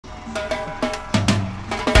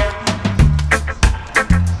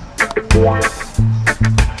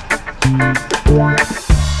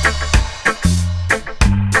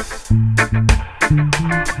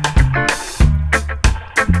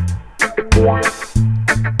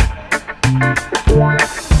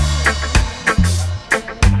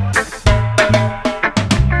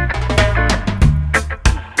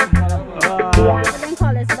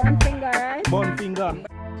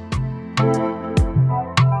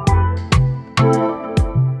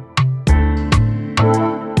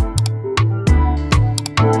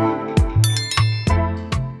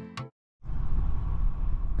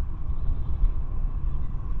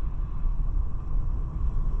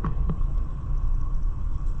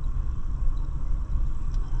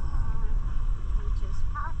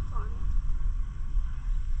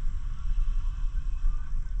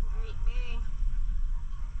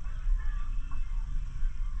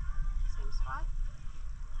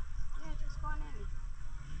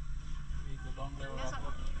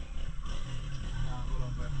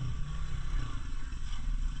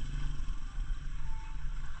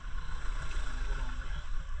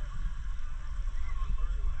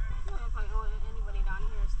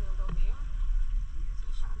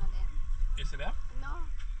You see that? No.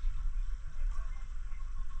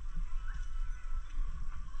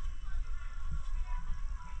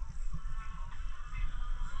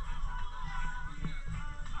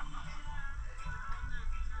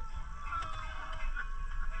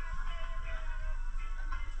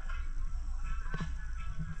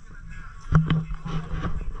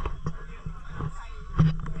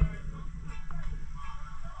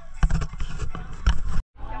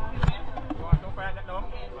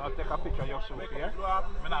 I'll take a picture of your suit here.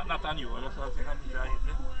 Not on you, I'll just take a picture of it.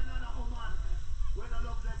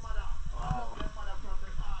 Wow.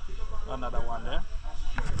 Another one there.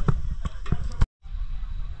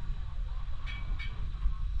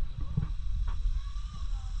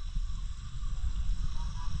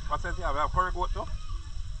 What's it here? We have curry goat too?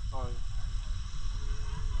 Oh, yeah.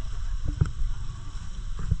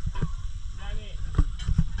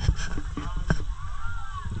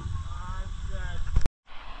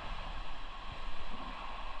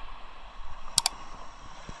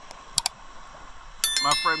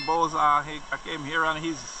 My friend Boza, I came here and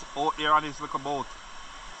he's out there on his little boat.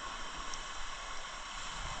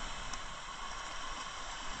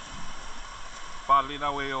 Paddling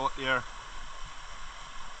away out there.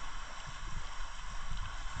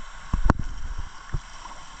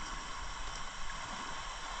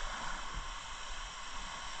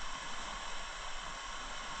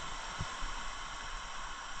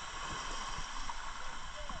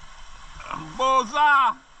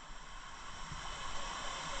 Boza!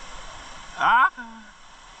 Huh?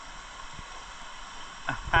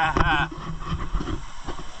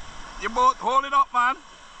 Your boat, hold it up, man.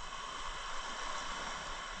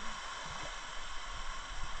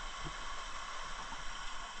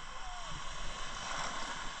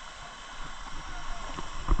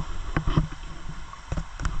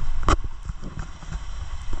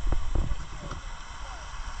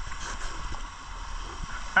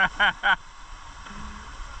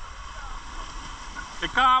 You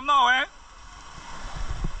calm now, eh?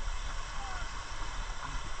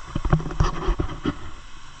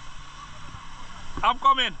 I'm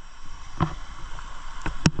coming.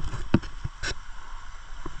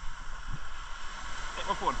 Take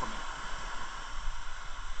my phone from me.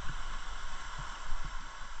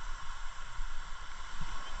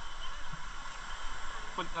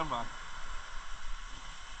 Put it in the van.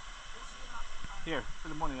 Here, put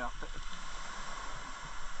the money out.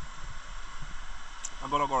 I'm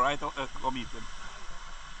gonna go right out, go meet him.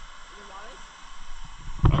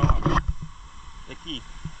 The key.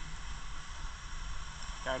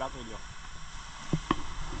 Carry that with you.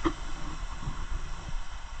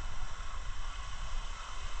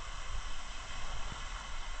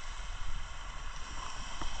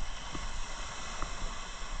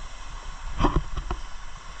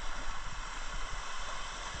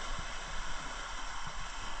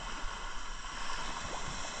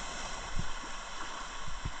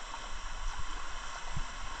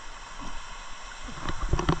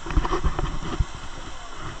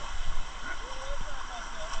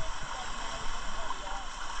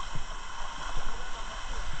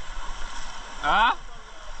 Huh?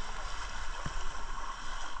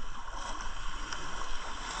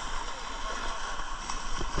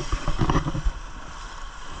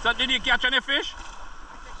 So did you catch any fish?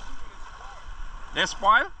 They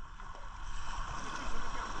spoil?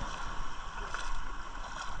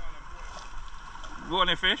 Go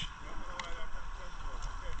any fish?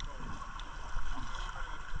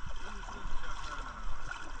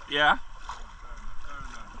 Yeah.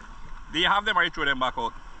 Do you have them or you throw them back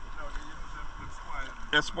out? No, they use them spoiled.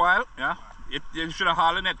 They're spoiled? Yeah. You should have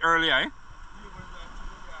hauled it earlier, eh? Yeah, but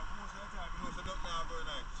most of the time, you know, so don't now very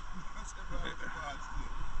nice. That's the problem with the parts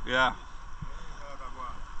still. Yeah.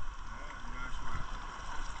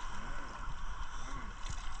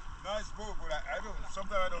 Nice book, but I don't.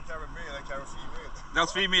 Sometimes I don't carry male, I carry female.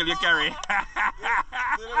 That's female you carry. So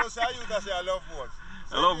they don't say I use that say I love boats.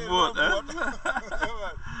 I love boat, eh?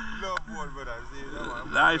 Love boat, brother. See,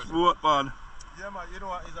 Nice boat, man. Yeah, man. You know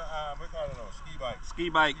what? It's a we call it now, ski bike. Ski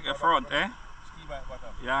bike front, eh? Ski bike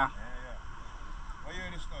bottom. Yeah. Yeah. When you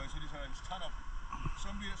hear this now, you see this one, stand up.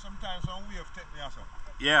 Sometimes some wave take me or something.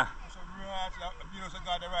 Yeah. Some right, you know, some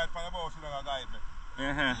guy that ride for the boat, so don't guide me.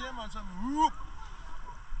 Uh-huh. Yeah, man, some whoop.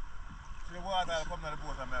 So the water come to the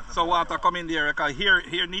boat and me. So water come in there because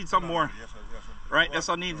here needs some more. Yes, sir. Right, this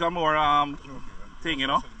one needs some more thing, you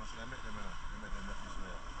know.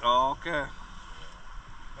 Okay.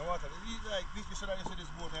 No water. Like this, you see this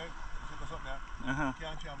boat here, you see something there.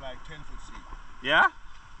 Can't jam like 10-foot sea. Yeah?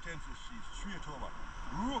 10-foot sea, straight over.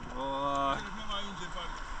 Whoop. Oh. Remember my engine for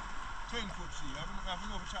 10-foot sea. I have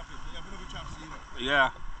no chap it. I have no chap sea.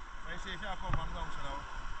 Yeah. I say if you come from down so now,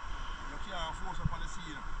 you can't force up on the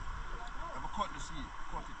sea. You have to cut the sea,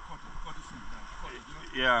 cut the sea, cut it, you know?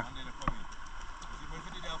 Yeah. And then you come in. See, but if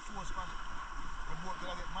you did have force on it, the boat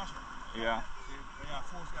will get mashed up. Yeah. See, you have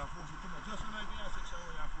force it too much. Just when I get section,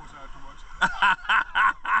 you have force out too much. You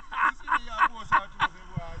see, you have force out too much.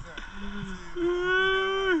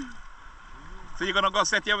 So you're gonna go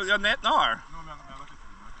set your net now, or? No, I'm not taking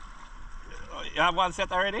it. You have one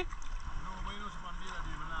set already? No, but you know, some day I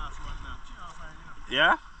did my last one now.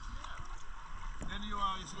 Yeah? Then you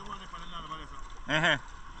see the one up on the land, but Uh-huh.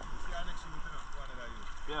 see our next thing with the one that I use.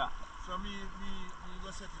 Yeah. So me go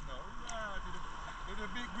set it now. The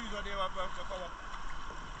big breeze that they have to come up.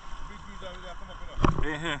 The big breeze that they have come up enough.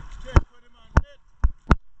 Uh-huh. Straight for the man head.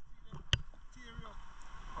 Tear you up.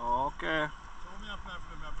 Okay. So when I apply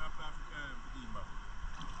for them, I apply for Beanbag.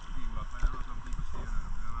 Beanbag. I know some people stay on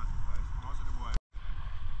them. They're not surprised. Most of the boys.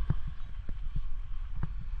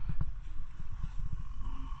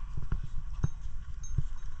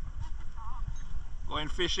 Going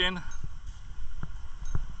fishing.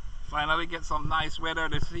 Finally get some nice weather.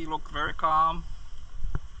 The sea looks very calm.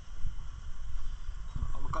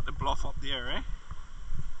 Look at the bluff up there, eh?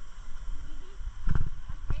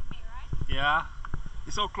 Yeah.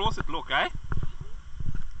 It's so close it look, eh?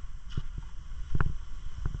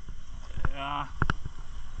 Yeah.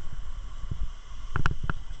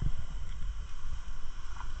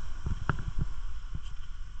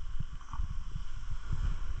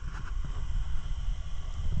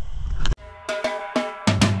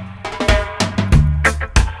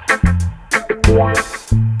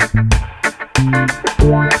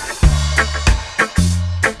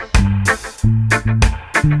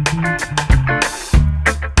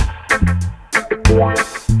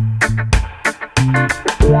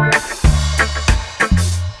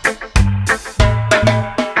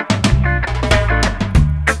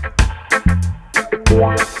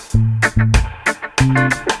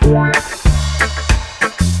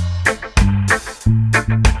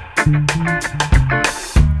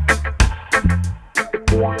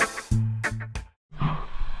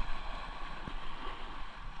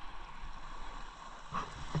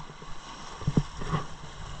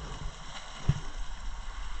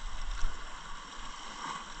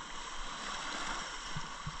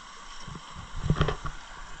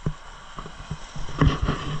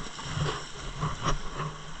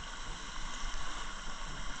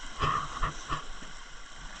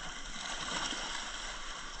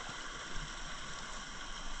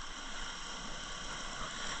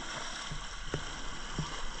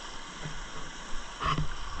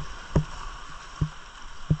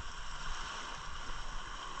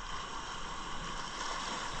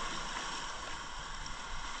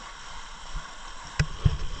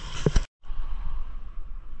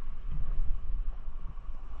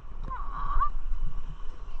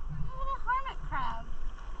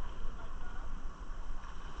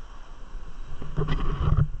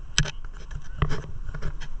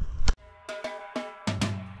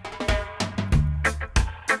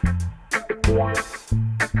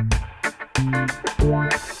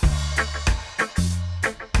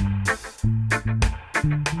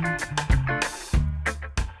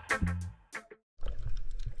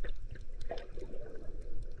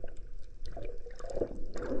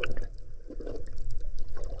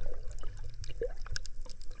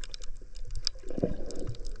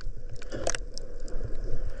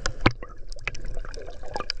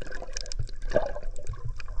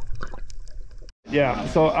 Yeah.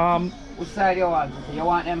 So Which side you want? You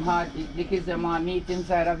want them hot? The kids them want meat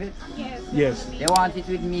inside of it? yes. They want it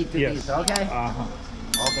with meat to Yes. this, okay? Uh-huh.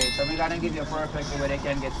 Okay, so we're gonna give you a perfect where they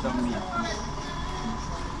can get some meat.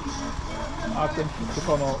 Ask them to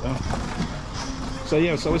come out now. So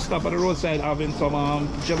yeah, so we stop at the roadside having some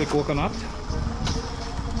jelly coconut.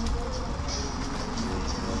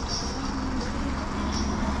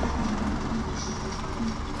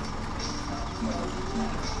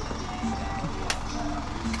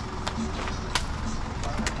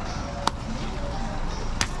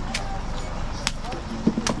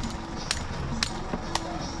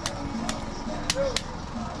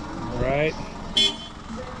 Right.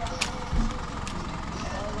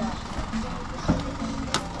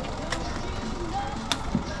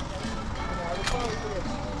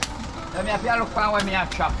 Let me have you look for where me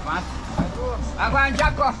have chop, man. I go and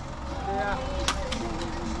Jacko. Yeah.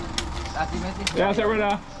 That's the message. Yeah, sir,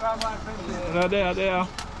 brother. There.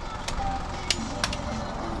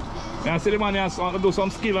 Yeah, see the man here want to do some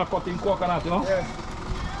skill of cutting coconut, you know? Yes.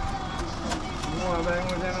 No, but I'm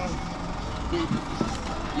going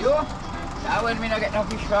You? That when me not get no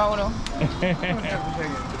fish for you, no?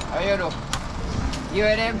 How you do? You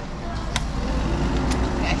and him?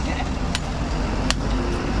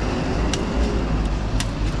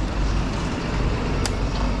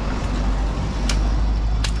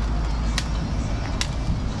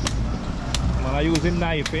 Man, I using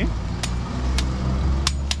knife, eh?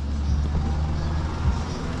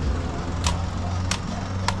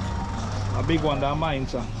 A big one than mine,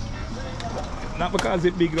 sir. Not because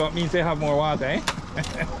it's big, that means they have more water, eh?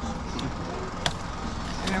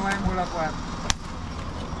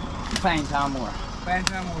 Pint or more.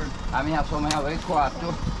 Pint and more. I mean have some have a quart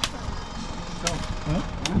too. So, Huh?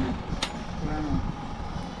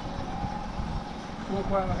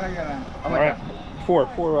 How much? Alright.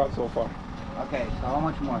 Four out so far. Okay, so how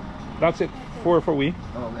much more? That's it. 4 for we.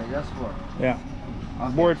 Okay, just 4. Yeah.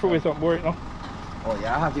 Okay, Board for we, so board, no? Oh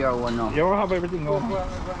yeah, I have your one now. You all have everything going.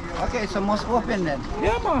 Okay, so must open then.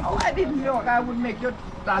 Yeah, man. Oh, I didn't know I would make you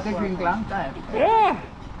start to drink long time. Yeah.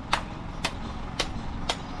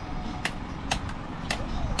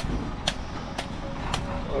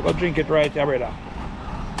 I'll go drink it right here, brother.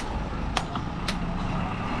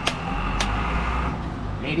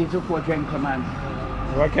 Ladies who for gentlemen.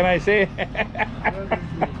 What can I say?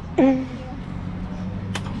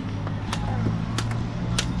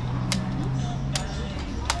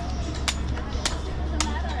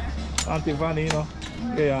 Auntie Fanny, you know.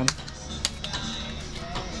 Okay, on.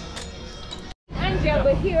 Angie,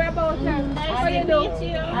 we hear about her. How you do?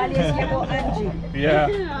 Alice, you know Angie. Yeah.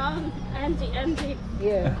 Angie.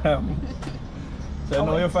 Yeah. So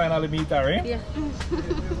now you finally meet her, eh? Yeah.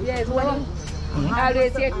 Yes, well,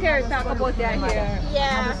 always hear Terry talk about her here.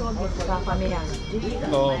 Yeah.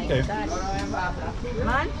 Oh, okay.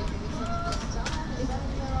 Man?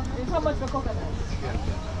 How much for coconut?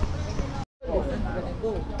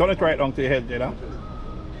 Turn it right down to your head, Jada.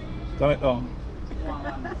 Turn it down.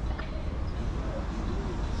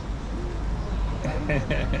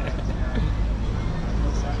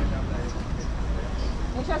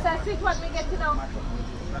 Make sure I see what we get to know.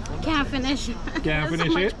 Can't finish. Can't There's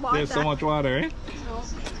finish so it? much There's so water. much water, eh?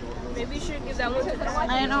 Maybe you should give that one to the one.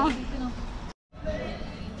 I know.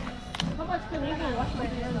 How much can you go?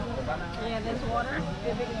 Yeah, there's water.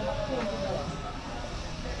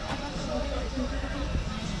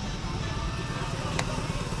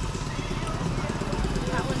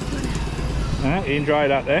 Enjoy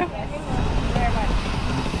that, eh?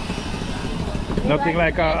 Nothing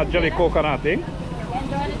like a jelly coconut, eh? Enjoy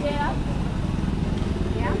the day up?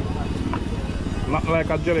 Yeah? Not like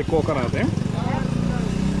a jelly coconut, eh?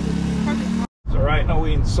 So right now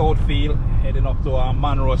we're in Southfield, heading up to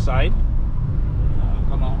Monroe side.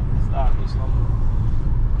 Gonna start with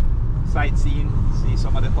some sightseeing, see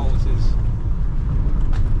some of the houses.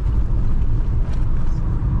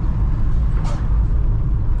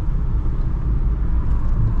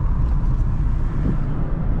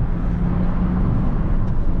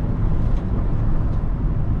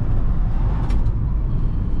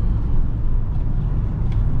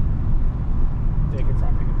 Take it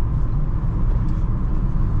from here.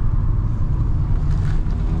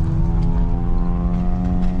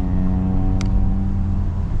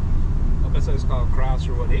 Okay, so it's called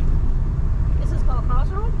Crossroad, eh? This is called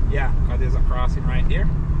Crossroad? Yeah, because there's a crossing right there.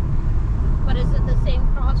 But is it the same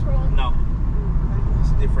crossroad? No,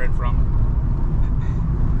 it's different from.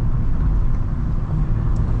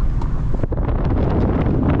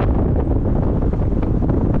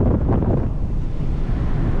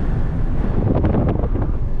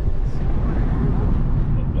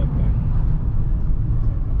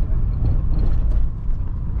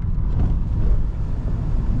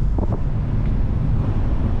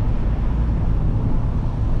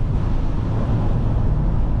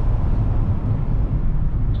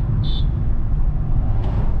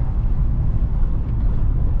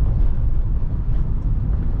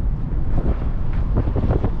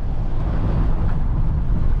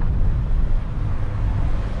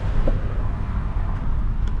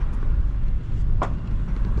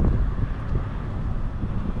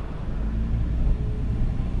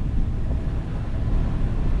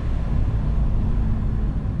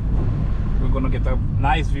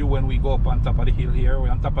 nice view when we go up on top of the hill here. We're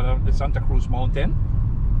on top of the Santa Cruz Mountain.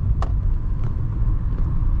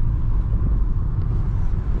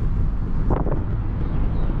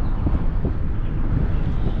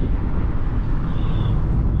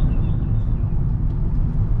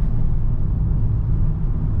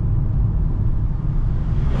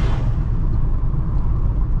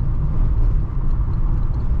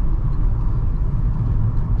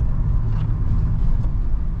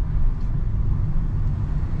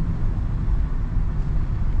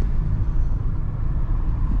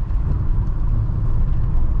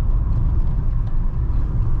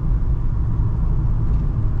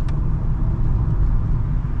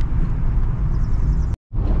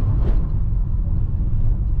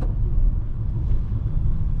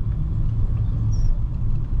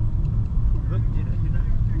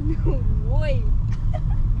 Boy.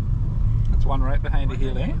 That's one right behind the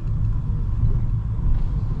hill, eh?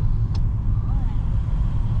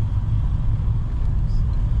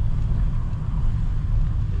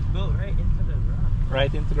 It's built right into the rock.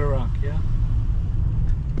 Right into the rock, yeah.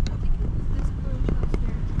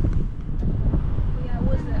 Yeah, it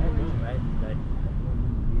was I that know, one. right? Like,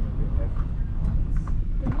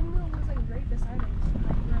 The windmill was like right beside it.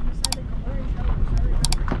 Like right beside like the orange house. I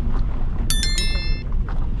remember.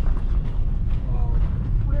 Wow.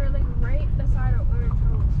 We were like right beside an orange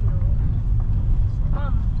house, you know.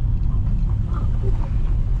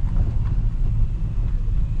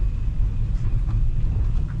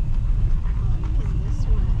 This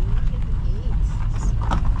one, look at the gates.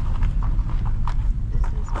 This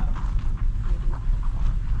is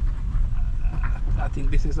I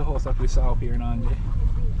think this is the house that we saw up here in Andy.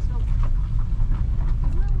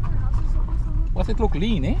 What's it look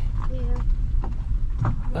lean, eh? yeah.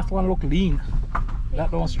 That one look lean.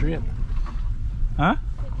 That one straight. Huh?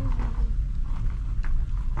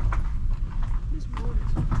 This road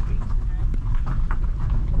is so crazy, man.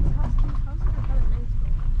 These houses are kind of nice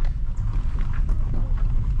though.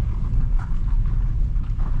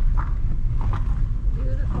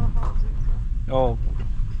 Beautiful houses. Oh.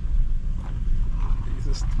 This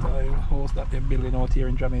is the style house that they're building out here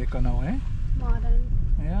in Jamaica now, eh? Modern.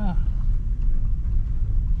 Yeah.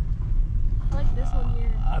 I like this one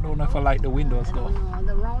here. I don't know if I like the windows I though. don't know.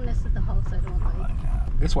 The roundness of the house I don't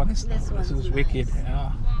like. This one is This this is one's wicked. nice.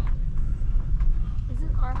 Yeah.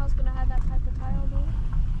 Isn't our house gonna have that type of tile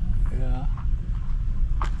though? Yeah.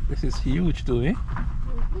 This is huge too, eh?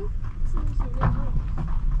 Mm-hmm. Seems so big, huh?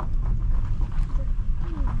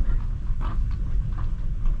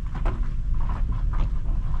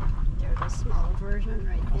 There's a small version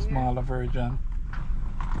right A there. smaller version.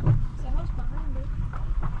 There's a house behind it.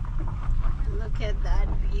 Look at that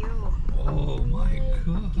view. Oh my You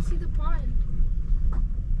god. can see the pond.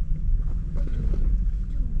 Dude,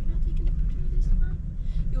 you're not taking a picture of this pond?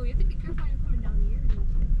 Yo, you have to be careful when you're coming down here.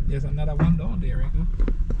 There's another one down there,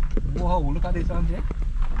 eh? Whoa, look at this, Andy.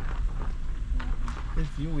 This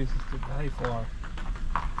view is to die for.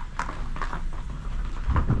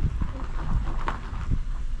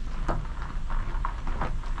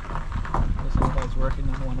 There's some guys working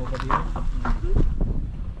on one over there.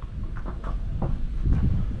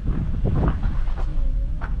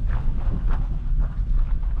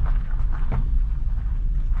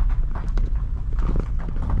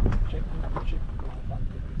 Check.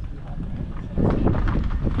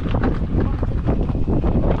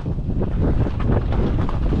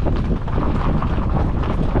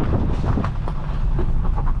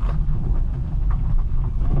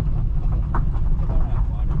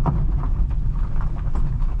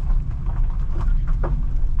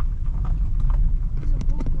 There's a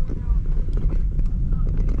boat going out.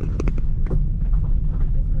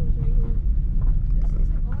 This house right here. This looks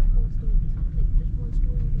like our house though. Like just one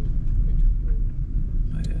story though. Like two stories.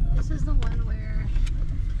 Yeah. This is the one where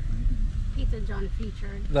Pete and John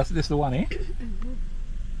featured. That's this the one, eh?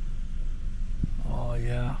 Oh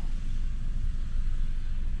yeah.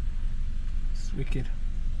 It's wicked.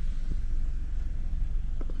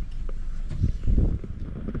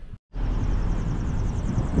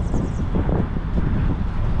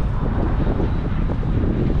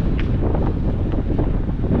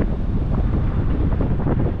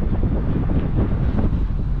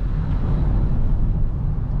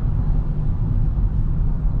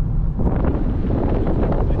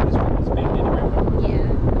 This one is big anyway.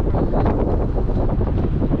 Yeah.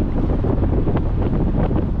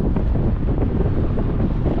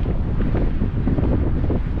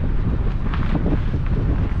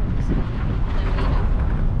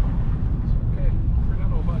 Okay, forgot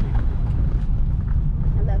nobody.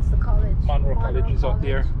 And that's the college. Monroe College is out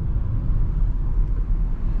there.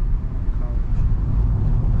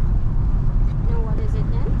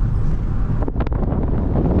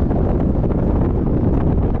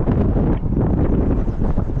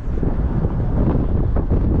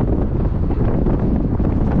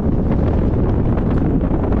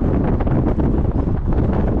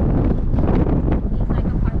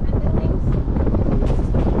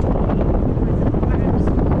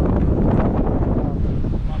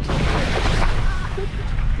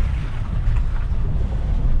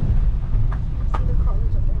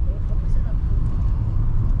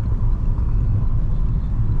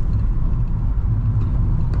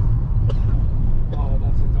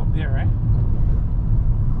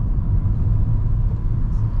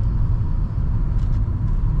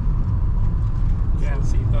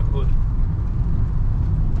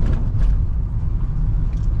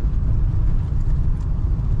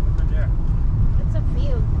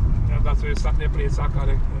 Saturday play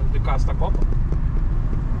soccer, the Costa Cup.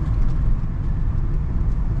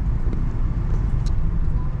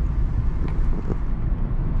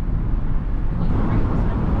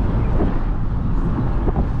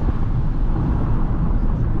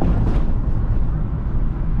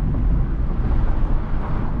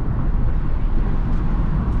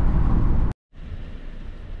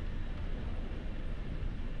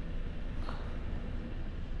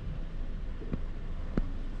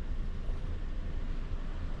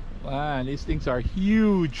 Man, these things are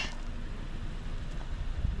huge.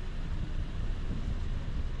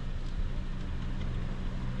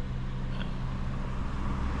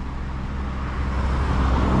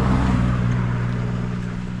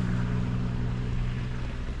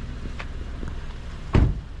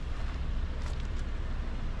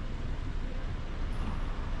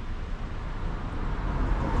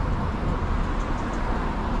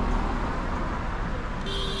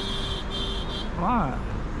 Man.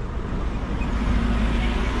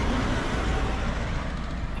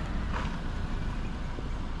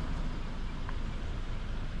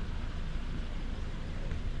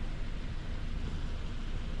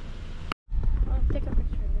 Take a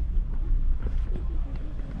picture of it.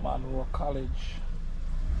 Monroe College.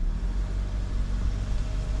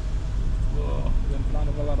 Whoa, been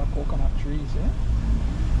planting a lot of coconut trees, eh?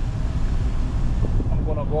 I'm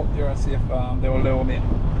gonna go up there and see if they will allow me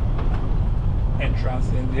entrance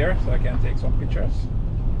in there so I can take some pictures.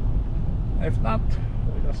 If not,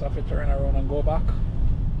 we just have to turn around and go back.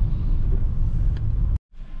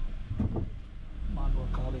 Monroe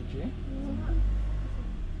College, eh?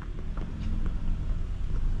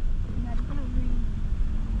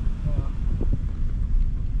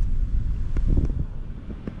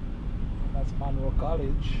 That's Monroe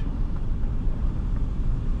College.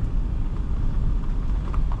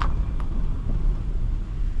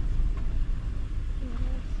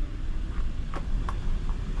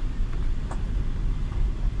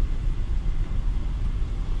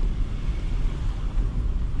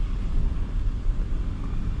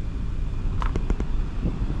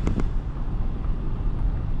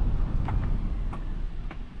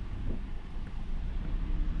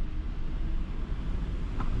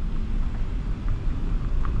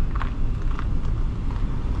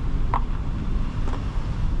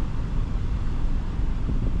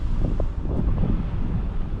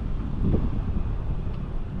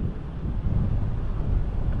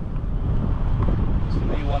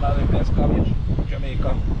 One of the best college in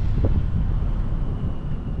Jamaica.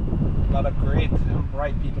 A lot of great and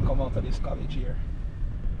bright people come out of this college here.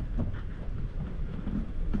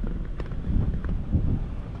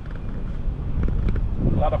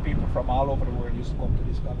 A lot of people from all over the world used to come to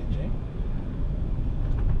this college, eh?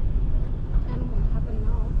 And what happened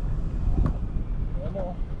now? I don't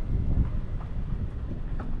know.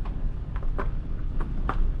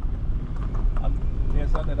 And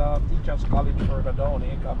there's another teachers college further down,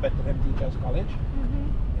 eh? Bethlehem Teachers College.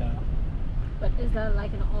 Yeah. But is that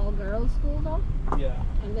like an all-girls school though? Yeah.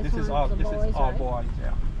 And this This is one's all the boys, right? boys,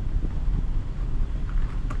 yeah.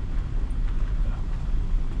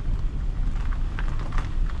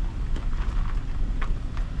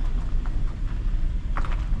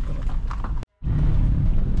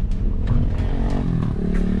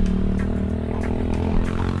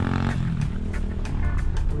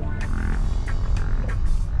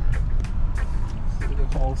 See the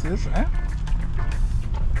houses, eh?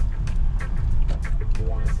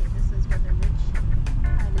 See, this is where the rich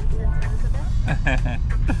island Elizabeth.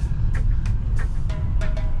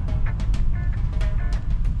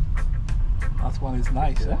 That one is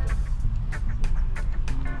nice, eh?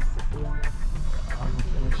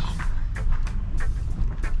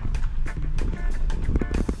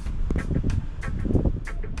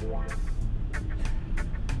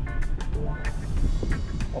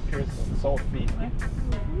 Up here is South Beach, eh?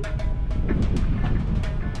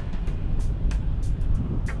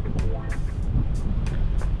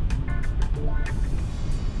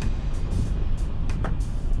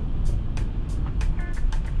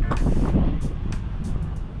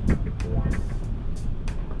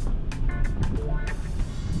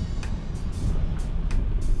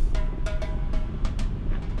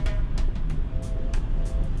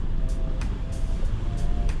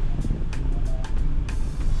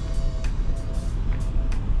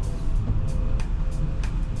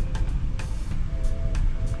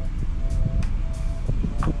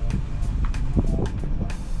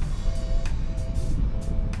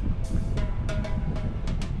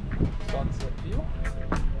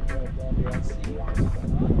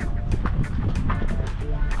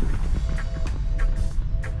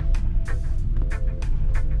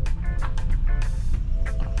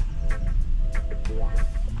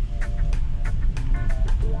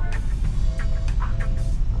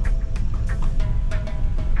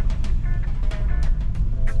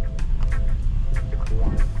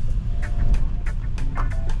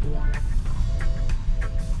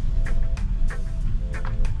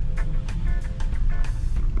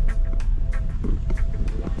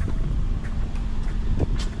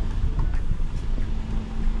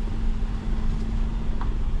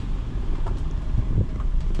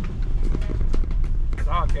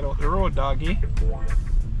 the road, doggy.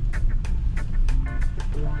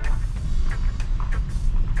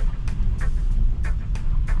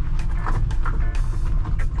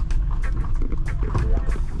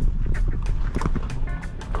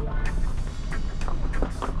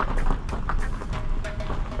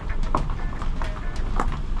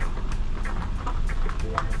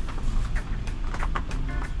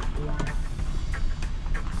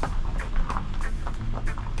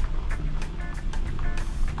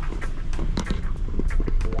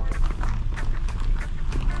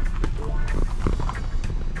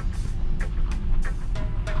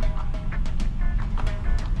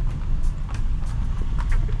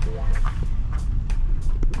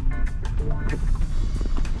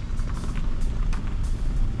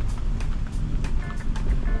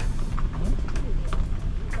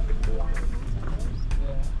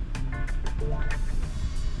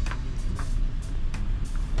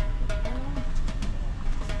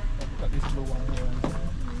 Got this blue one here.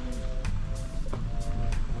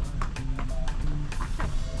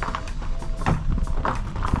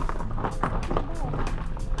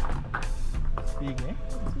 It's big, eh?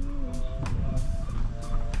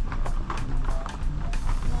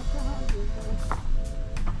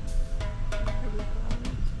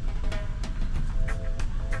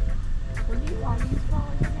 What do you call these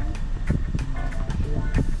flowers again?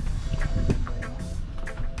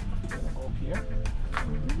 Gonna go up here.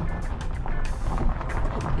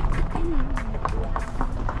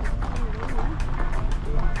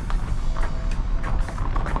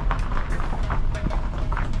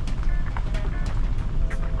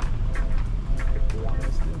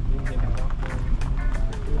 It's still building a lot more.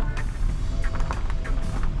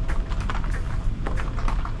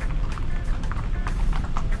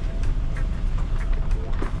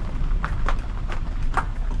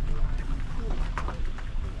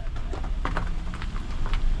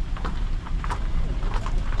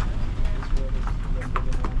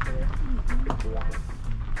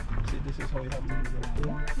 See, this is how you have to do the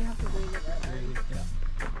line. You have to read it. Really, yeah.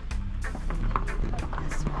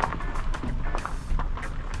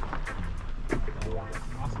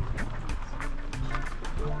 Massive, yeah.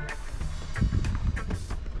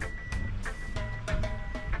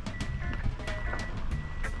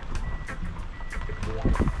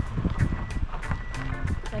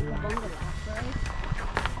 It's like a bungalow, right?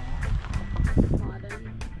 Modern.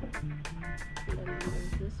 And then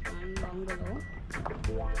there's this one bungalow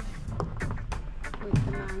with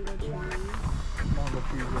the mango tree. Mango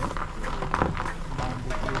tree, yeah.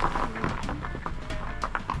 Mango tree.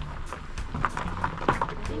 I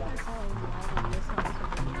think I saw a wall in this house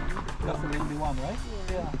over there. That's the only one, right?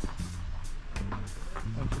 Yeah.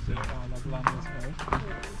 Don't you say all of London's right?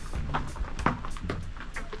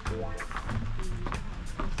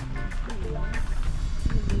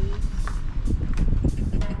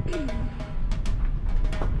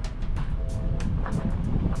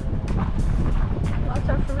 Lots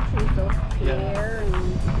of fruit trees though. Yeah. Pear and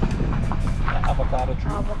Avocado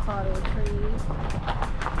tree. avocado trees.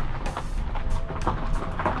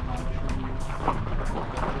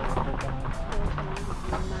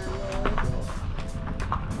 Mango.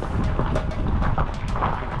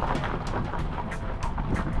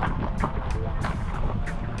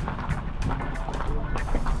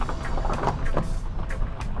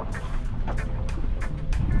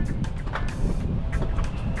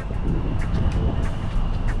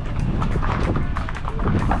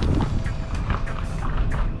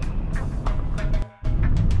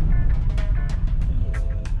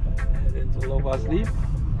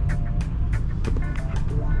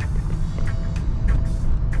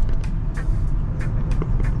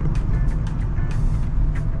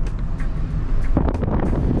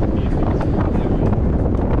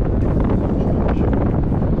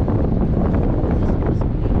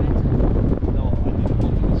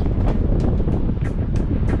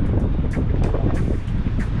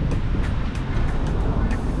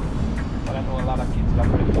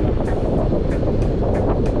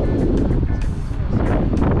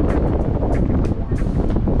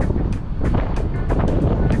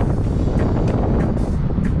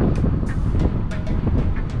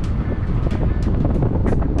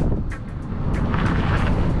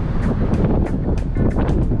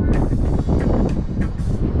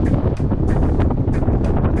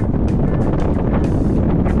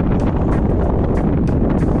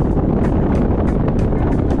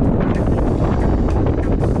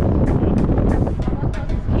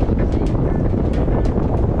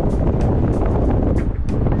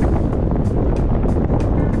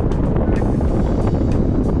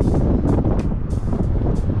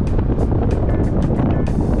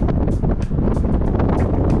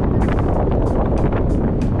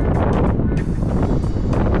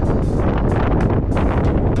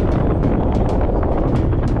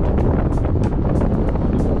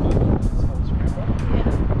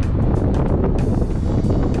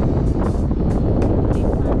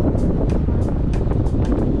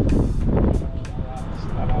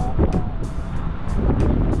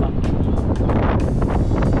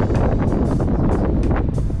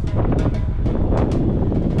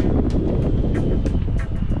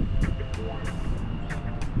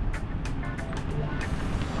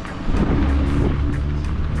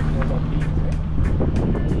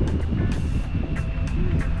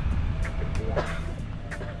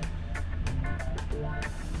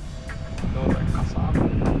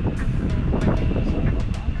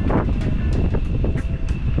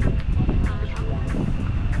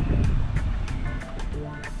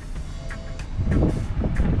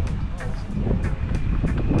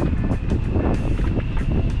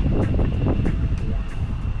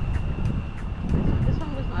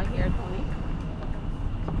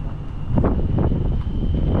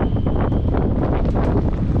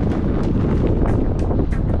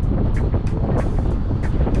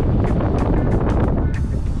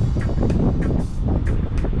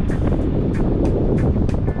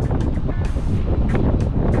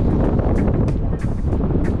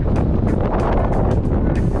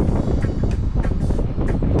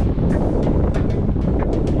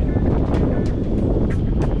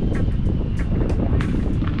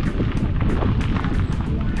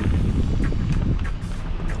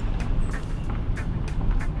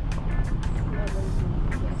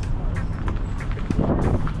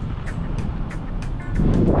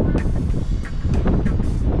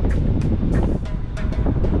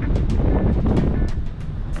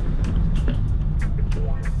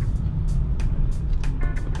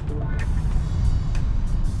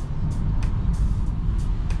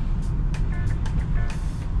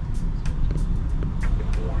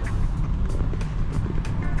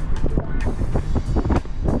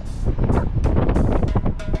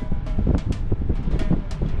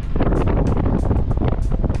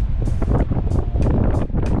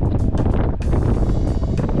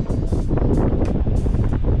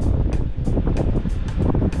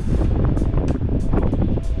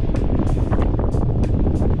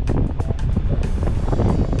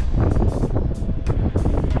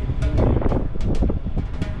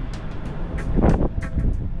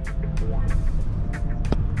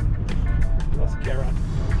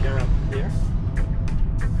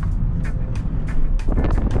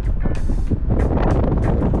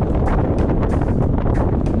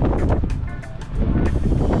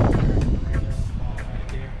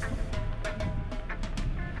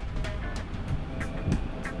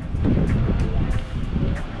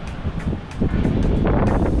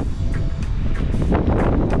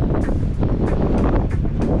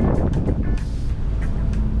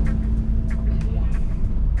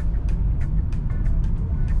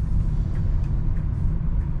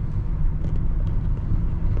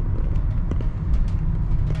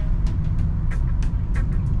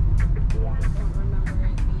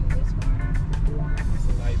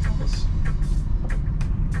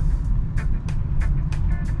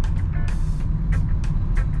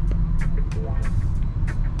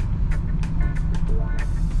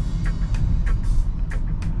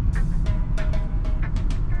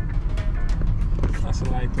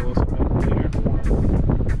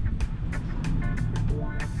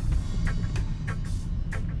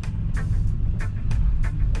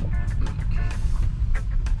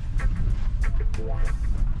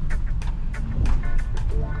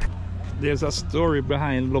 there's a story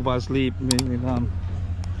behind Lovers Leap.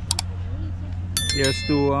 There's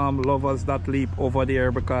two lovers that leap over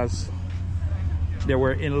there because they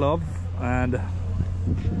were in love, and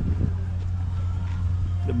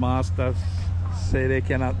the masters say they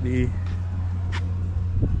cannot be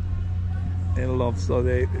in love, so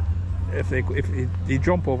they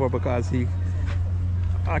jump over because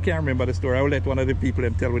I can't remember the story. I'll let one of the people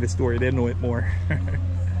them tell me the story. They know it more.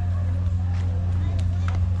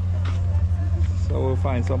 So we'll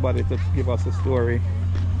find somebody to give us a story.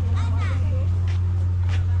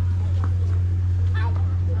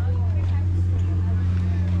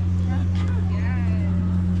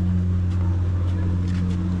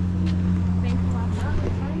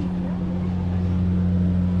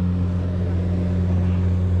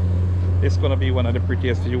 It's gonna be one of the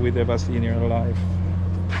prettiest views we've ever seen in your life.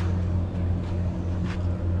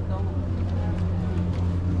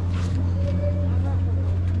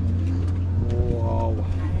 Wow.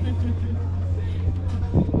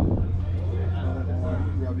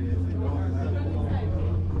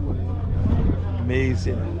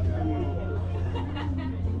 Amazing.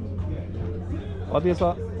 Oh, there's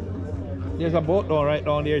a boat right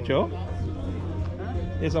down there, Joe.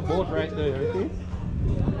 There's a boat right there, you see?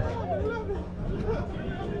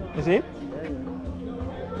 You see?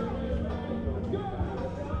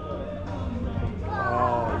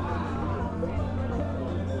 Wow.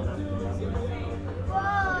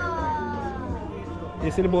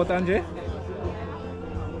 You see the boat, Angie?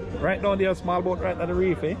 Right down there, a small boat right at the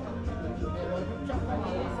reef, eh?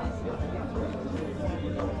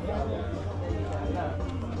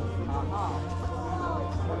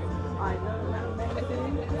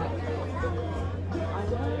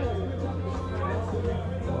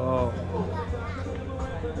 Wow.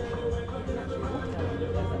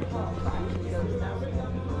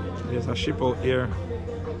 There's a ship out there.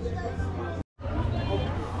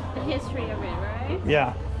 The history of it, right?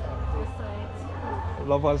 Yeah. Besides.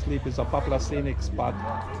 Lovers Leap is a popular scenic spot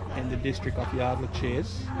in the district of Yardley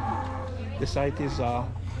Chase. The site is a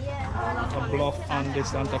bluff on the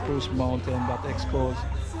Santa Cruz Mountain that exposes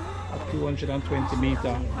at 220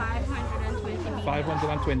 meters.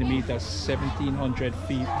 520 meters, 1,700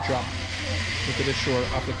 feet drop into the shore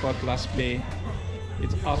of the Cutlass Bay.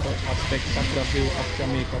 It offers a spectacular view of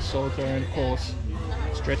Jamaica's southern coast,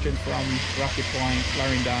 stretching from Rocky Point,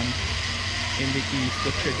 Clarendon in the east to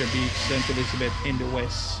Treasure Beach, St. Elizabeth in the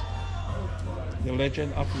west. The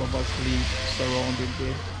legend of Lovers Leap surrounding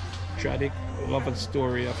the tragic love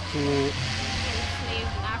story of two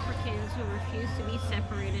Enslaved Africans who refused to be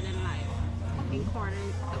separated in life.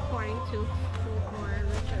 According to folklore,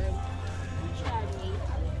 Richard Chadley,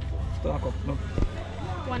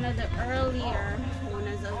 one of the earlier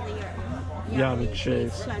owners of the Yardley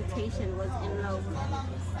Chase plantation, was in love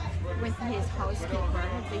with his housekeeper.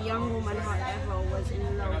 The young woman, however, was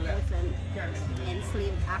in love with an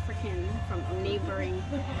enslaved African from a neighboring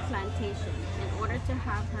plantation. In order to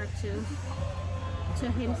have her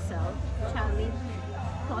to himself, Charlie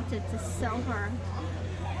plotted to sell her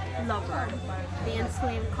lover. The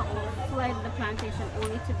enslaved couple fled the plantation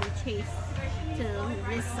only to be chased to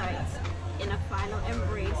this site. In a final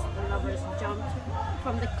embrace, the lovers jumped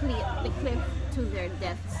from the cliff to their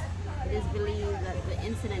deaths. It is believed that the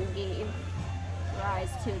incident gave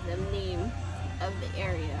rise to the name of the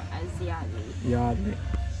area as Yardley.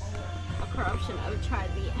 A corruption of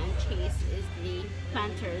Chadley and Chase is the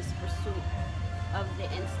planters' pursuit of the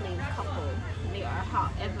enslaved couple. There are,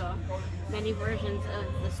 however, many versions of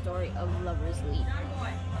the story of Lovers Leap.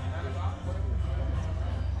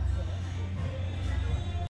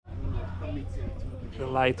 The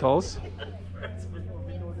lighthouse.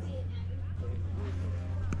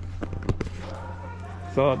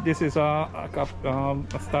 So this is a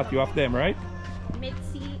statue of them, right?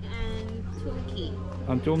 Mitzi and Tunki.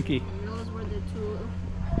 And Tunki. Those were the two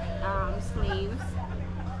slaves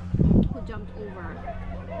who jumped over.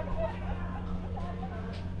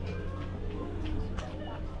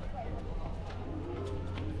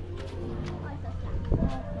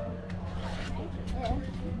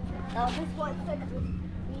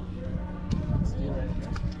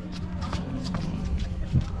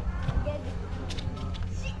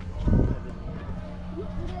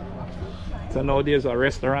 So now there's a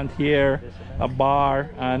restaurant here, a bar,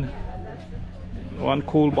 and one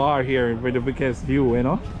cool bar here with the biggest view, you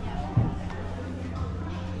know.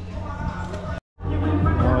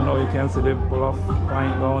 Now you can see the bluff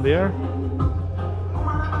point down there.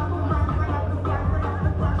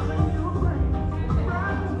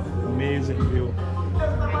 Amazing view.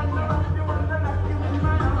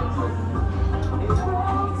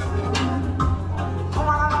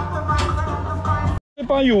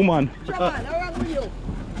 on you, man.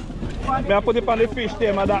 May I put it on the fish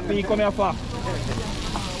there, man, that me come here for.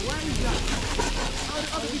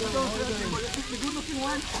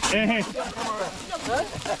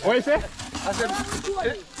 What you say? I said,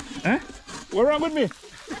 Eh? What's wrong with me?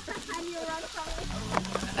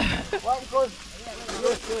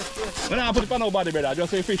 When I put it on nobody, brother,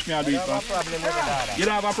 just say fish me and do it, man. You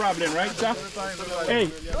don't have a problem, right, sir? Hey,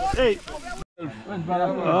 hey.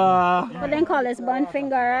 What they call this? Bun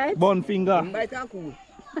finger, right? Bun finger. Bite and cool.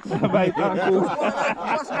 I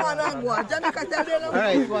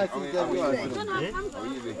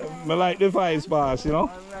like the 5 bars, you know.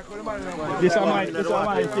 This is my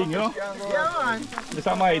thing, you know. This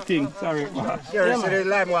is my thing. Sorry.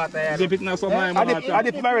 Dip it in some lime water. I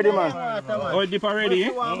dip already, man. Oh, dip already,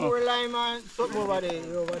 eh?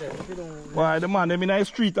 Why, the man, them in the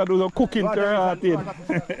street, I do the cooking karate.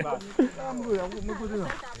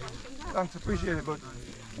 Thanks, appreciate it, but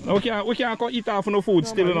We can't go eat half no food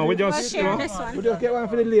still, you know. We just, you know. we just get one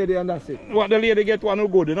for the lady and that's it. What the lady get one who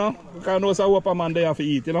good, you know. Because I know so what a man they have to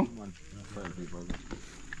eat, you know.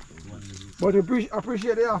 But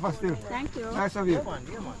appreciate the offer still. Thank you. Nice of you.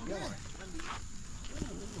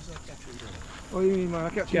 Oh, you mean, man? I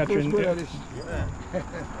kept Catherine, square yeah. this.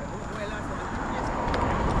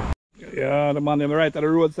 Yeah, the man them right at the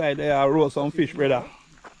roadside there roast some fish, brother.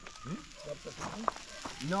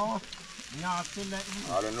 No. No, still like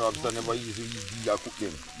before. I don't know, I've never easy to cook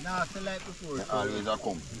them. No, still like before. Always I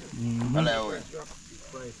come. I like way.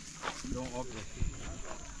 Don't up there.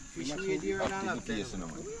 Fish weigh here and all that.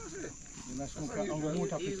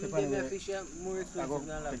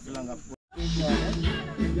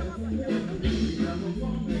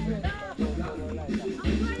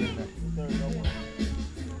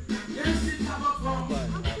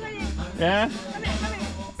 Yeah?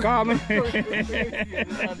 Come.